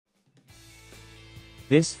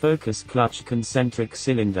This focus clutch concentric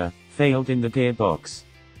cylinder failed in the gearbox.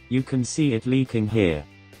 You can see it leaking here.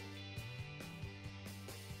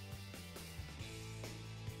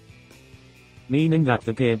 Meaning that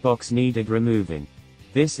the gearbox needed removing.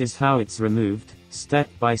 This is how it's removed, step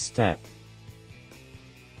by step.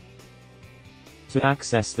 To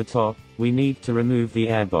access the top, we need to remove the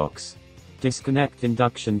airbox. Disconnect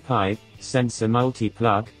induction pipe, sensor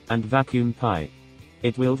multi-plug, and vacuum pipe.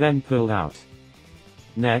 It will then pull out.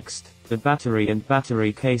 Next, the battery and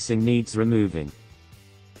battery casing needs removing.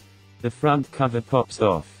 The front cover pops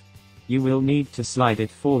off. You will need to slide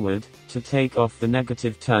it forward, to take off the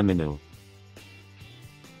negative terminal.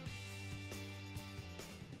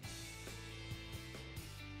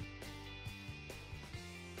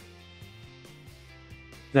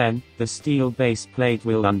 Then, the steel base plate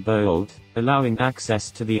will unbolt, allowing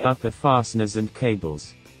access to the upper fasteners and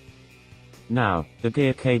cables. Now, the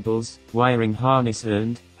gear cables, wiring harness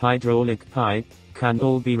and hydraulic pipe can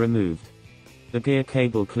all be removed. The gear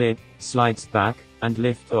cable clip slides back and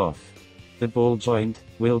lift off. The ball joint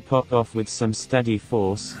will pop off with some steady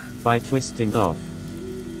force by twisting off.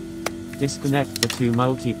 Disconnect the two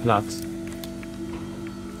multi-plugs.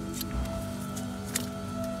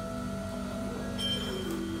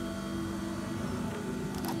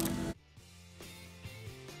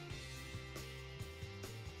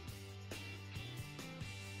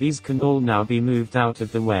 These can all now be moved out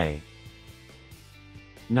of the way.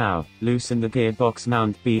 Now, loosen the gearbox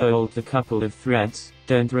mount bolt a couple of threads,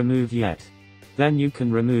 don't remove yet. Then you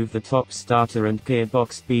can remove the top starter and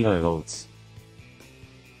gearbox bolts.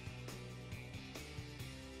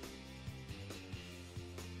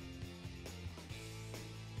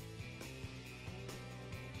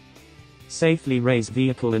 Safely raise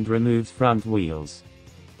vehicle and remove front wheels.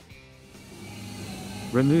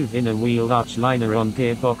 Remove inner wheel arch liner on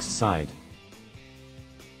gearbox side.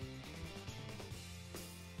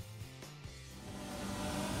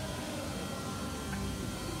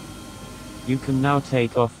 You can now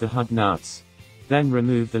take off the hub nuts. Then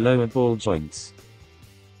remove the lower ball joints.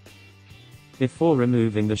 Before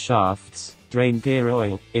removing the shafts, drain gear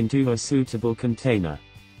oil into a suitable container.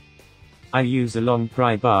 I use a long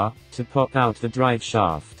pry bar to pop out the drive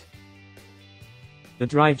shaft. The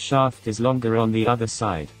drive shaft is longer on the other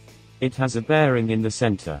side. It has a bearing in the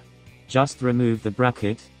center. Just remove the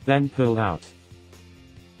bracket, then pull out.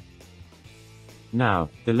 Now,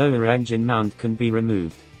 the lower engine mount can be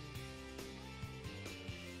removed.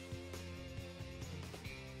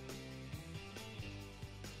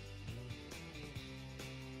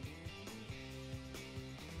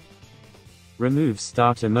 Remove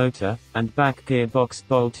starter motor and back gearbox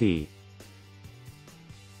boltee.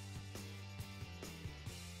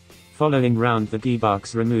 Following round the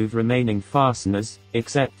gearbox, remove remaining fasteners,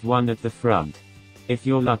 except one at the front. If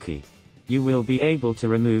you're lucky, you will be able to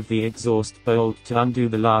remove the exhaust bolt to undo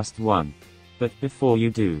the last one. But before you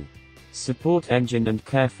do, support engine and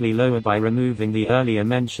carefully lower by removing the earlier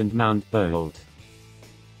mentioned mount bolt.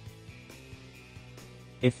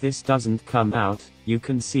 If this doesn't come out, you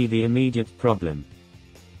can see the immediate problem.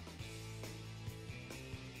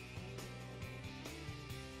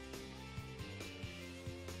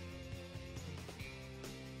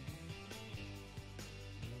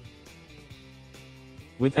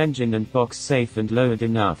 With engine and box safe and lowered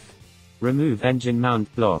enough, remove engine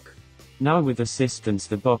mount block. Now with assistance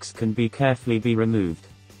the box can be carefully removed.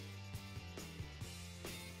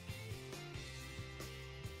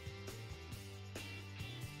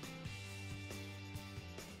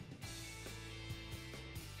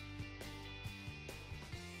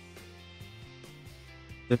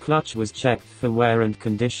 The clutch was checked for wear and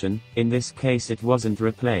condition. In this case it wasn't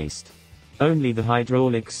replaced. Only the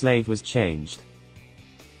hydraulic slave was changed.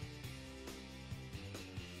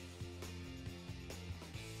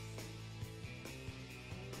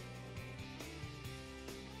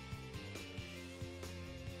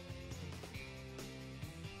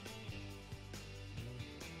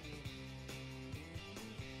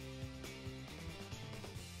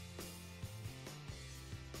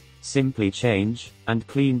 Simply change and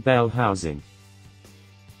clean bell housing.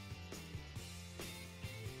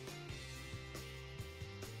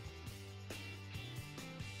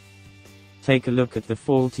 Take a look at the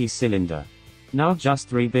faulty cylinder. Now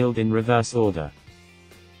just rebuild in reverse order.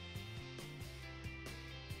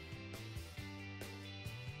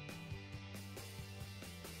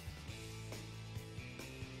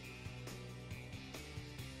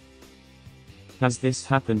 Has this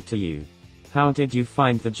happened to you? How did you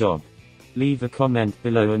find the job? Leave a comment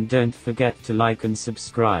below and don't forget to like and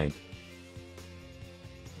subscribe.